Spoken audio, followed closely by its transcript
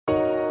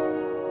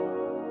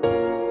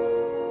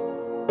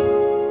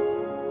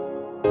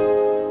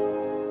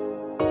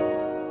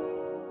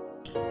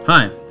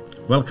Hi,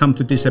 welcome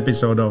to this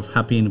episode of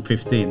Happy in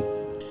 15.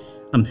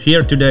 I'm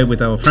here today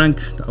with our Frank,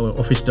 our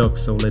office dog,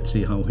 so let's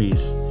see how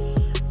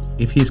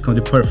if he's going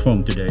to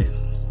perform today.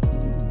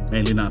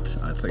 Mainly not,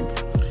 I think.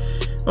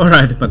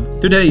 Alright, but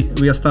today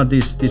we'll start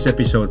this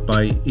episode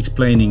by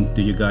explaining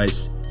to you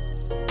guys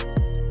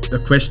a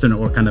question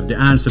or kind of the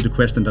answer to the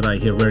question that I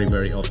hear very,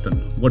 very often.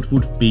 What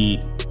would be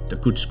the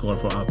good score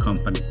for our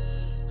company?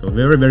 So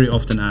very, very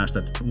often asked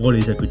that what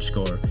is a good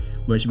score,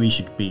 where we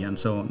should be, and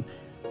so on.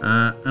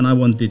 And I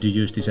wanted to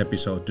use this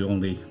episode to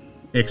only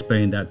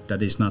explain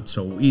that is not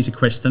so easy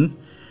question.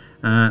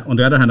 On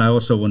the other hand, I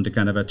also want to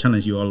kind of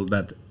challenge you all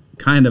that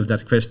kind of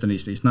that question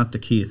is not the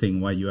key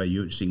thing why you are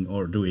using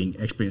or doing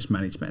experience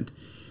management.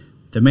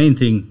 The main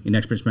thing in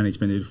experience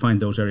management is to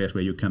find those areas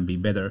where you can be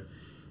better.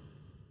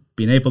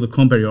 Being able to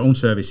compare your own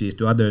services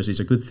to others is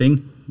a good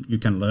thing. You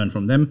can learn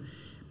from them,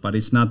 but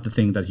it's not the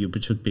thing that you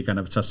should be kind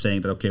of just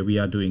saying that, okay, we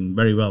are doing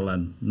very well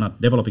and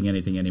not developing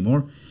anything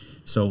anymore.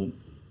 So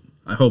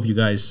I hope you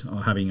guys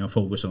are having a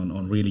focus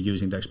on really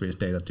using the experience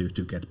data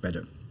to get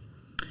better.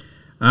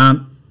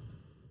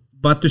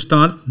 But to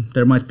start,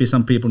 there might be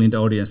some people in the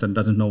audience that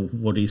doesn't know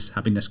what is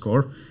happiness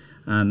score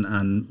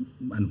and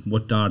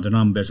what are the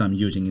numbers I'm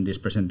using in this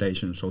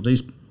presentation. So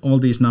all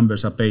these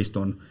numbers are based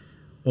on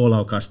all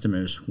our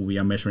customers who we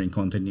are measuring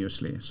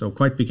continuously. So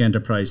quite big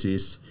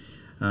enterprises,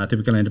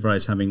 typical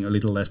enterprise having a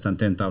little less than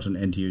 10,000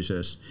 end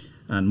users,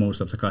 and most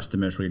of the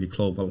customers really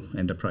global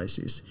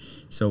enterprises.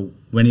 So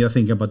when you're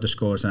thinking about the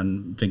scores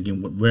and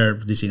thinking where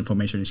this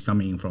information is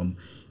coming from,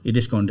 it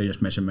is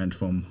continuous measurement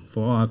for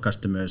our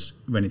customers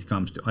when it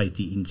comes to IT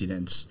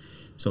incidents.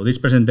 So this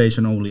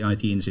presentation only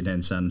IT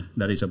incidents, and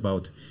that is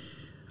about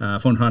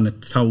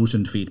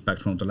 400,000 feedback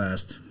from the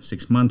last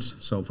 6 months,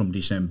 so from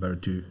December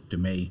to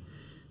May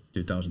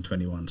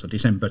 2021. So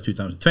December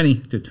 2020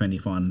 to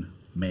 21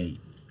 May.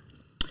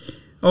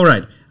 All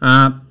right.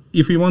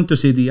 If you want to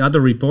see the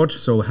other report,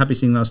 so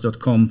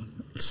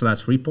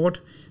happysignals.com/report,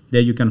 there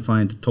you can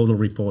find the total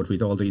report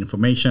with all the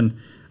information,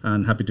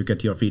 and happy to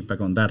get your feedback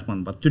on that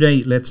one. But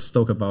today, let's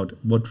talk about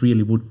what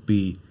really would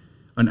be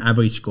an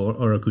average score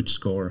or a good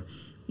score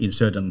in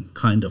certain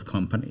kind of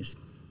companies.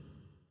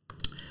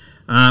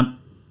 The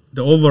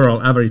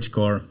overall average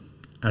score,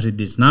 as it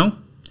is now,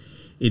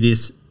 it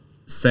is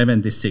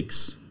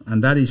 76,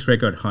 and that is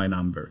record high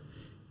number.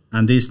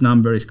 And this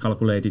number is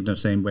calculated the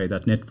same way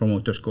that Net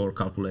Promoter Score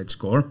calculates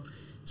score.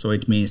 So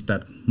it means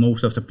that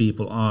most of the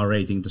people are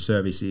rating the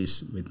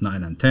services with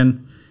 9 and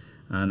 10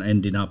 and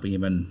ending up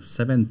even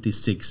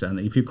 76. And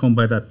if you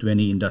compare that to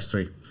any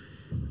industry,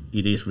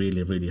 it is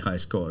really, really high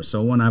score.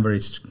 So on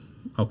average,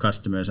 our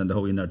customers and the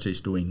whole industry is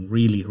doing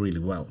really,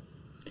 really well.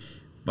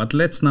 But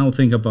let's now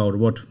think about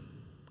what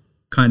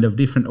kind of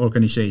different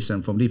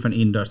organization from different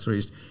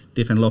industries,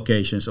 different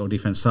locations or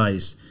different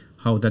size,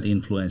 how that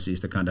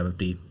influences the kind of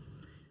the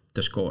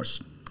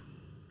scores.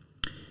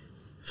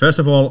 First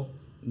of all,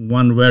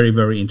 one very,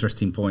 very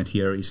interesting point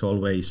here is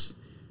always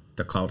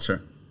the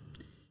culture.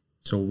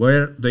 So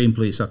where the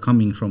employees are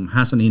coming from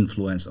has an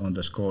influence on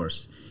the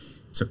scores.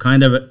 So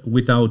kind of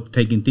without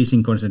taking this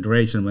in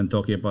consideration when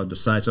talking about the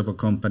size of a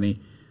company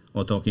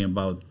or talking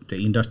about the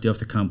industry of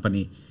the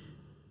company,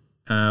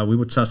 we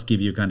would just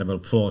give you kind of a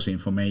false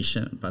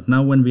information. But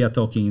now when we are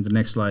talking in the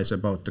next slides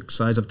about the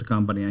size of the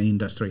company and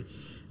industry,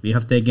 we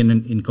have taken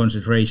in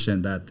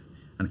consideration that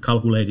and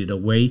calculated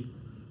away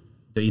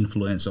the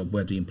influence of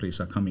where the employees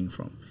are coming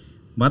from.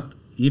 But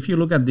if you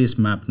look at this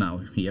map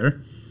now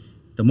here,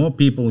 the more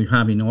people you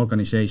have in an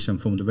organization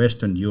from the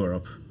Western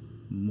Europe,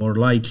 more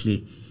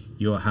likely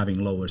you are having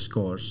lower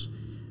scores.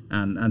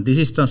 And this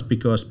is just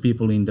because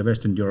people in the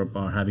Western Europe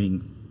are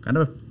having kind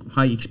of a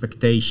high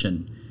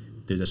expectation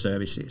to the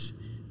services.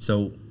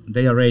 So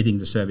they are rating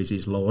the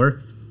services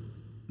lower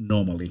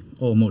normally,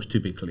 almost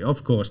typically.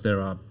 Of course,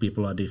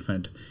 people are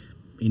different.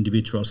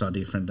 Individuals are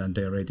different and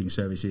their rating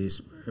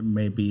services,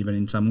 maybe even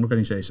in some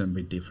organizations a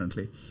bit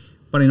differently.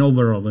 But in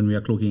overall, when we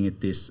are looking at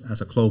this as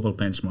a global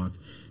benchmark,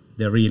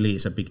 there really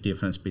is a big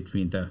difference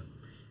between the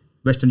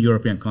Western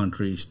European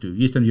countries to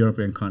Eastern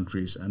European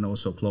countries and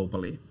also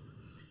globally.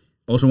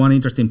 Also, one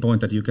interesting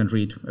point that you can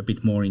read a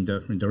bit more in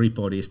the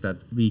report is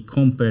that we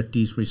compared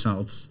these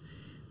results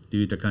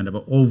to the kind of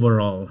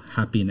overall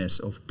happiness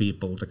of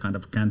people, the kind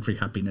of country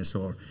happiness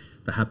or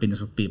the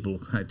happiness of people.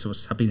 It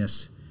was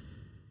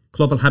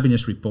Global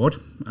Happiness Report.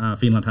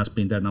 Finland has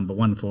been there number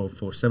one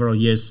for several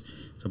years,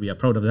 so we are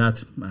proud of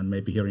that. And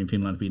maybe here in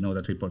Finland we know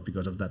that report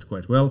because of that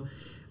quite well.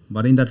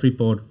 But in that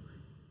report,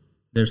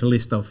 there's a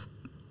list of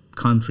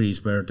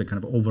countries where the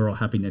kind of overall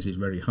happiness is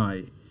very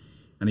high.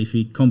 And if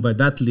we compare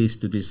that list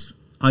to this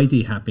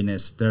IT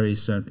happiness, there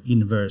is an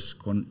inverse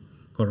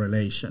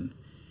correlation.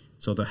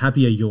 So the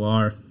happier you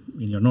are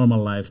in your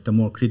normal life, the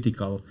more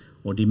critical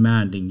or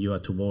demanding you are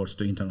towards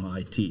the internal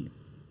IT.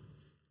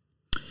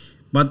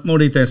 But more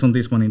details on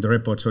this one in the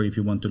report, so if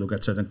you want to look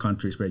at certain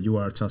countries where you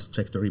are, just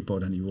check the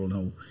report and you will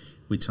know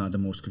which are the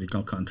most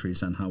critical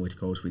countries and how it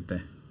goes with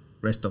the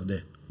rest of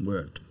the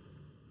world.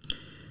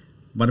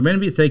 But when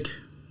we take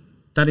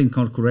that in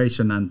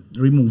calculation and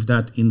remove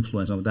that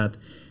influence of that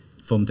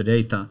from the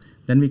data,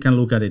 Then we can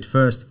look at it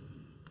first,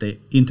 the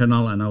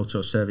internal and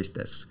outsourced service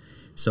desks.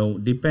 So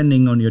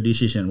depending on your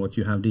decision, what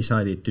you have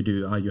decided to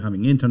do, are you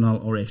having internal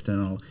or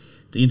external?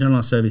 The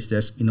internal service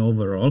desks in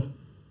overall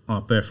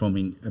are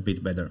performing a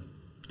bit better.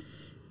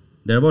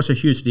 There was a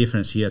huge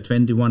difference here.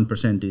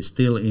 21% is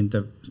still in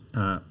the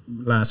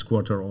last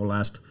quarter or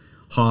last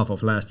half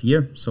of last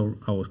year. So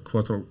our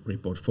quarter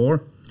report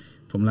 4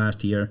 from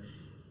last year,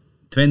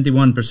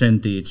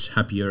 21% is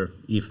happier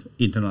if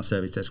internal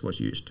service desk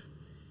was used.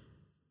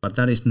 But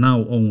that is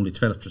now only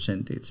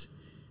 12%.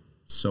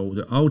 So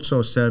the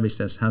outsourced service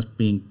desk has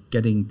been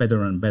getting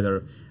better and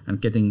better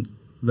and getting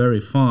very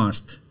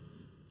fast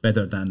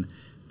better than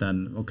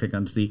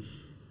the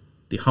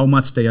how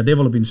much they are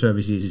developing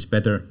services is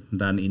better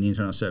than in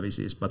internal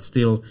services, but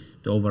still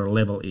the overall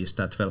level is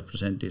that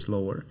 12% is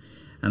lower.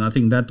 And I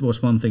think that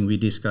was one thing we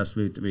discussed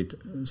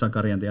with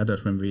Sakari and the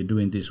others when we were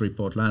doing this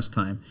report last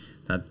time,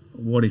 that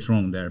what is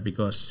wrong there,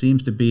 because it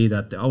seems to be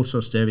that the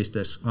outsourced service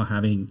desks are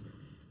having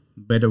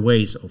better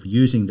ways of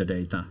using the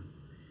data,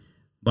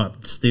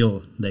 but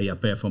still they are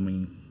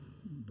performing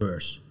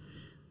worse.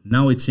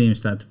 Now it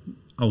seems that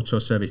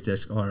outsourced service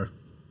desks are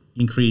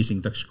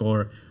increasing the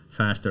score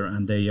faster,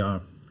 and they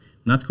are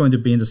not going to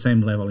be in the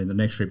same level in the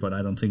next report,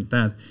 I don't think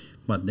that,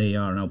 but they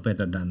are now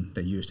better than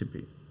they used to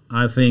be.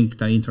 I think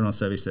the internal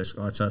service desks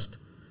are just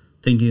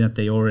thinking that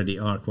they already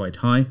are quite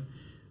high,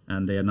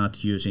 and they are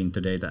not using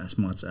the data as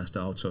much as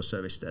the outsourced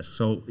service desk.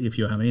 So if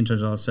you have an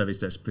internal service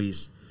desk,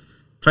 please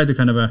try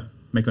to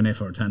make an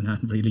effort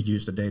and really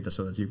use the data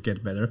so that you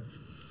get better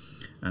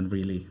and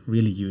really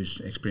use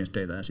experience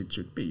data as it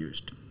should be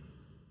used.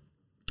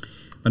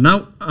 But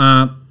now,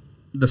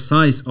 the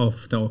size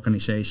of the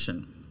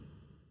organization.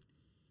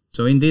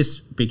 So in this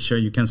picture,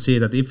 you can see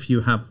that if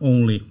you have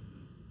only,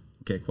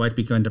 quite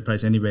big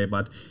enterprise anyway,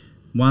 but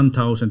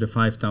 1,000 to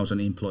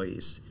 5,000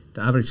 employees,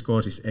 the average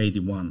score is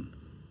 81.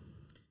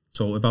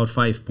 So about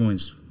 5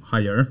 points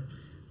higher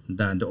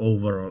than the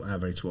overall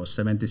average was.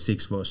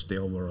 76 was the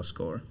overall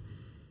score.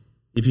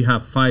 If you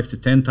have 5 to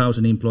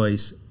 10,000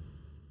 employees,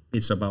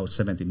 it's about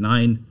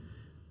 79.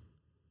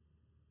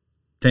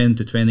 10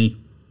 to 20,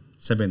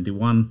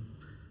 71.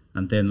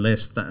 And then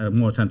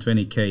more than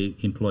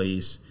 20K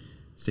employees,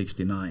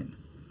 69.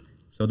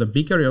 So the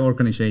bigger your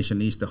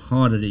organization is, the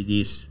harder it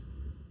is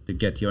to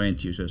get your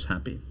end users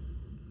happy.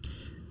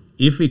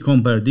 If we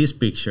compare this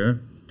picture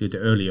to the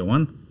earlier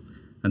one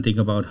and think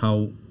about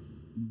how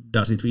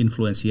does it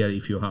influence here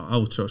if you have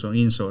outsourced or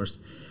insourced,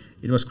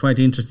 it was quite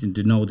interesting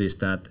to notice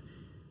that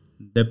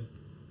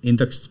in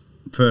the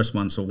first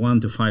one, so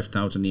 1 to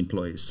 5,000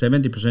 employees,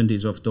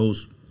 70% of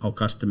those our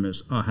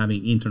customers are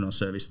having internal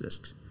service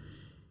desks.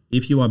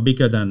 If you are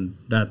bigger than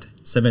that,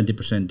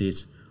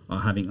 70%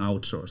 are having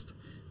outsourced.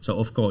 So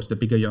of course, the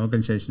bigger your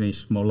organization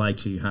is, more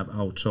likely you have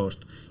outsourced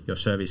your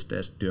service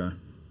desk to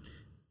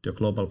a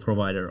global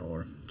provider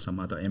or some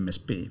other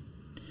MSP.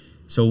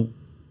 So,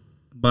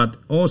 but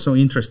also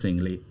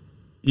interestingly,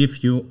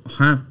 if you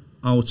have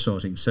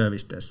outsourcing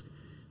service desk,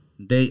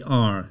 they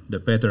are the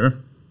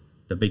better,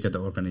 the bigger the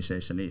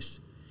organization is.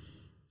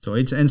 So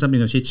it ends up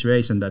in a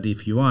situation that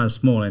if you are a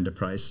small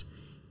enterprise,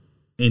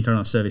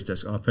 internal service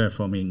desks are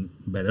performing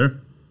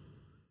better.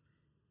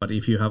 But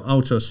if you have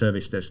outsourced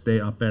service desks, they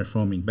are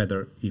performing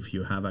better if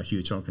you have a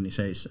huge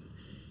organization.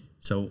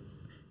 So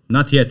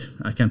not yet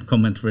I can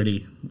comment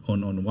really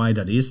on why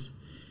that is,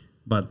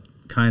 but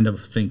kind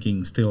of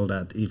thinking still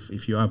that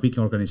if you are a big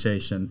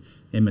organization,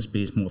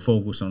 MSP is more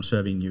focused on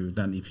serving you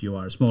than if you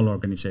are a small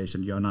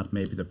organization, you are not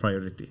maybe the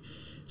priority.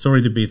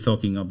 Sorry to be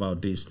talking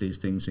about these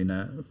things in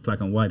a black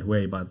and white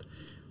way, but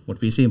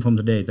what we see from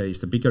the data is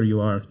the bigger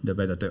you are, the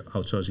better the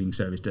outsourcing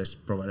service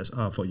desk providers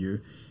are for you.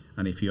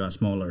 And if you are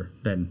smaller,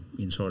 then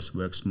in-source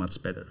works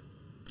much better.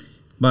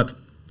 But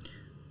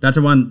that's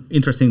one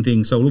interesting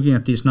thing. So looking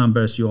at these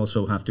numbers, you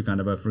also have to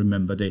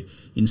remember the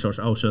in-source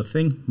outsource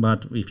thing.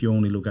 But if you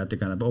only look at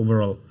the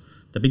overall,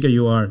 the bigger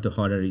you are, the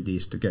harder it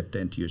is to get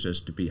the end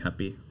users to be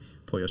happy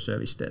for your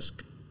service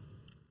desk.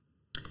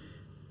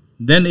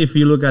 Then if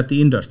you look at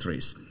the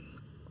industries,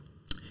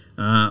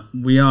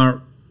 we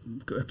are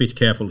a bit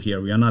careful here.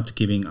 We are not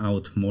giving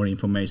out more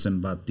information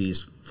about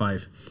these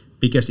 5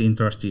 biggest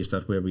industries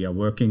that where we are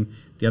working.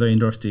 The other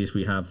industries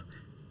we have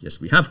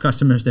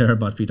customers there,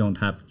 but we don't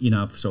have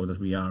enough so that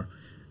we are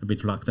a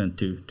bit reluctant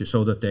to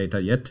show the data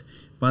yet.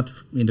 But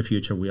in the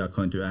future we are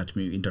going to add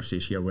new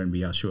industries here when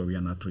we are sure we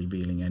are not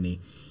revealing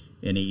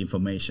any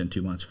information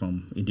too much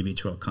from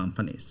individual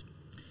companies.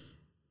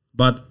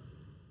 But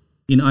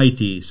in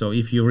IT, so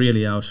if you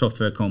really are a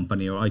software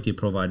company or IT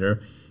provider,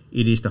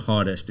 it is the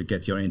hardest to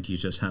get your end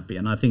users happy.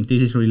 And I think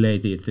this is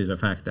related to the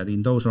fact that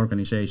in those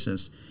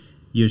organizations,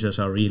 users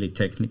are really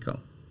technical.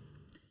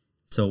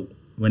 So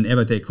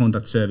whenever they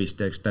contact service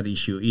desk, that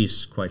issue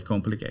is quite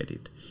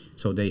complicated.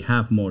 So they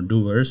have more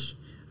doers,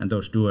 and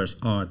those doers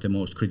are the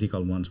most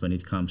critical ones when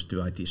it comes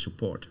to IT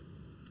support.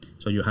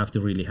 So you have to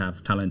really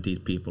have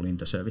talented people in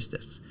the service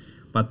desks.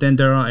 But then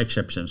there are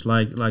exceptions,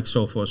 like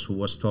Sophos, who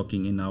was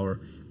talking in our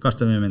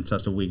customer event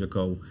just a week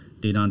ago.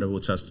 Dean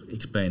Underwood just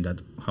explained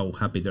that how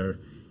happy their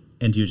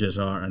end users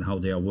are and how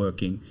they are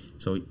working.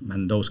 So,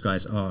 and those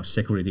guys are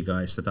security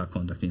guys that are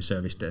contacting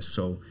service desk.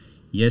 So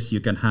yes, you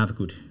can have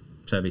good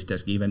service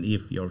desk even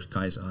if your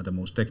guys are the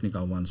most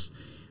technical ones,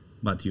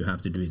 but you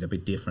have to do it a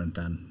bit different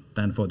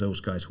than for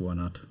those guys who are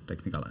not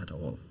technical at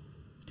all.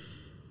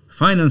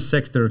 Finance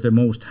sector, the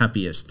most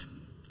happiest.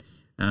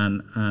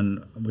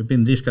 And we've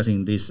been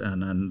discussing this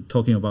and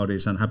talking about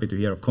this, and happy to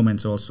hear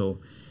comments also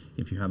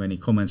if you have any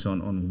comments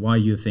on why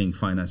you think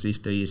finance is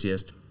the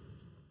easiest.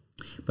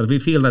 But we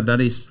feel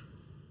that is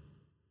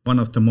one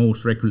of the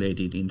most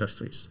regulated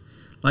industries,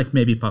 like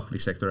maybe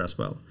public sector as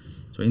well.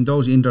 So in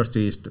those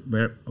industries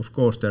where, of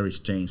course, there is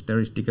change, there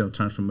is digital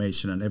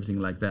transformation and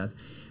everything like that,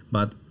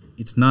 but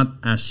it's not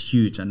as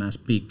huge and as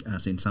big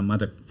as in some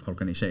other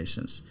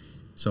organizations.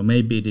 So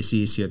maybe it is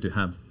easier to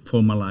have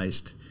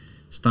formalized,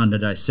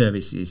 standardized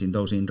services in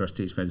those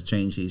industries where the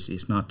change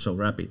is not so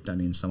rapid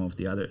than in some of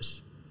the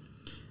others.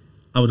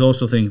 I would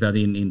also think that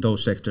in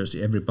those sectors,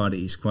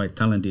 everybody is quite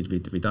talented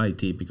with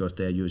IT because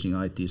they're using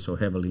IT so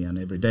heavily and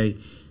every day.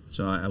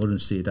 So I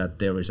wouldn't see that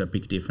there is a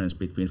big difference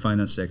between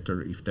finance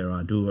sector if there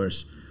are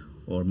doers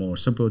or more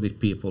supportive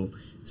people.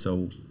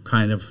 So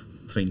kind of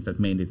think that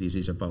mainly this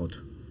is about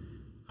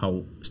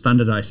how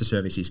standardized the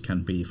services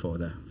can be for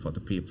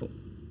the people.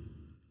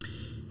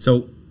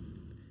 So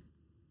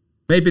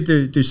maybe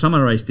to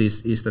summarize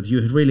this is that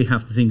you really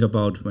have to think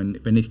about when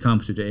it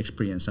comes to the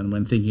experience and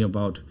when thinking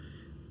about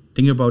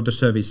the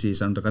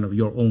services on the kind of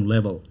your own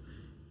level.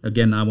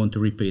 Again, I want to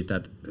repeat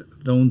that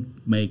don't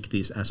make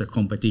this as a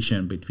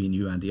competition between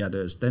you and the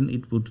others. Then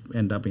it would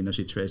end up in a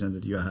situation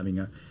that you are having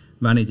a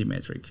vanity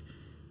metric.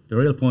 The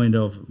real point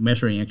of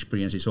measuring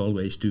experience is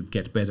always to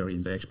get better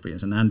in the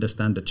experience and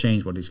understand the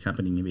change, what is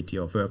happening with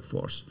your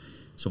workforce.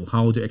 So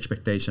how the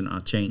expectations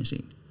are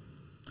changing.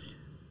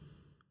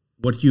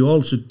 What you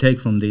also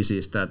take from this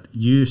is that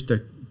use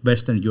the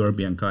Western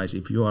European guys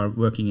if you are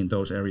working in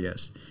those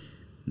areas.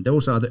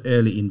 Those are the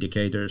early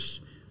indicators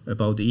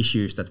about the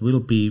issues that will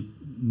be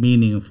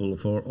meaningful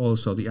for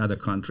also the other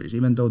countries.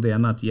 Even though they are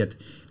not yet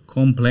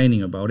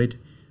complaining about it,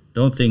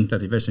 don't think that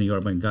the Western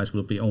European guys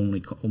will be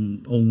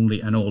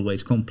only and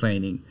always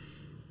complaining.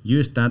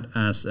 Use that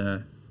as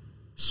a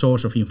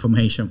source of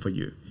information for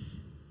you.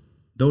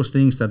 Those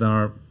things that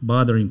are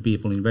bothering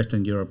people in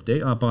Western Europe,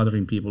 they are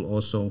bothering people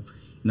also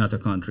in other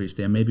countries.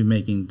 They are maybe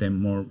making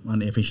them more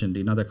inefficient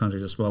in other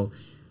countries as well,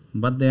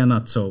 but they are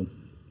not so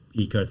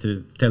eager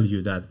to tell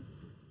you that,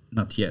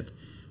 not yet.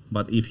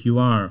 But if you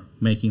are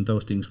making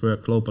those things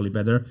work globally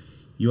better,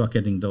 you are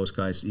getting those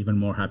guys even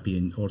more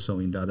happy also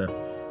in the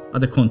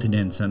other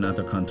continents and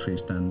other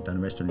countries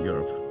than Western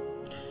Europe.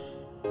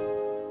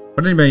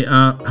 But anyway,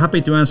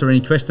 happy to answer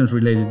any questions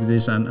related to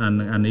this,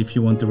 and if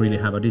you want to really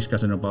have a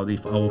discussion about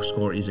if our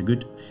score is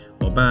good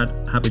or bad,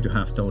 happy to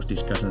have those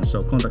discussions.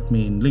 So contact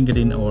me in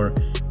LinkedIn or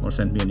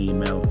send me an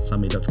email,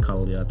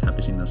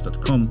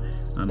 sami.kallio@happysignals.com.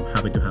 I'm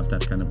happy to have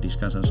that kind of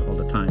discussions all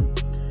the time.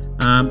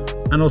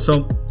 And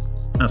also,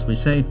 as we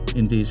say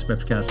in these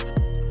webcasts,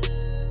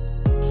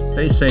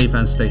 stay safe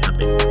and stay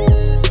happy.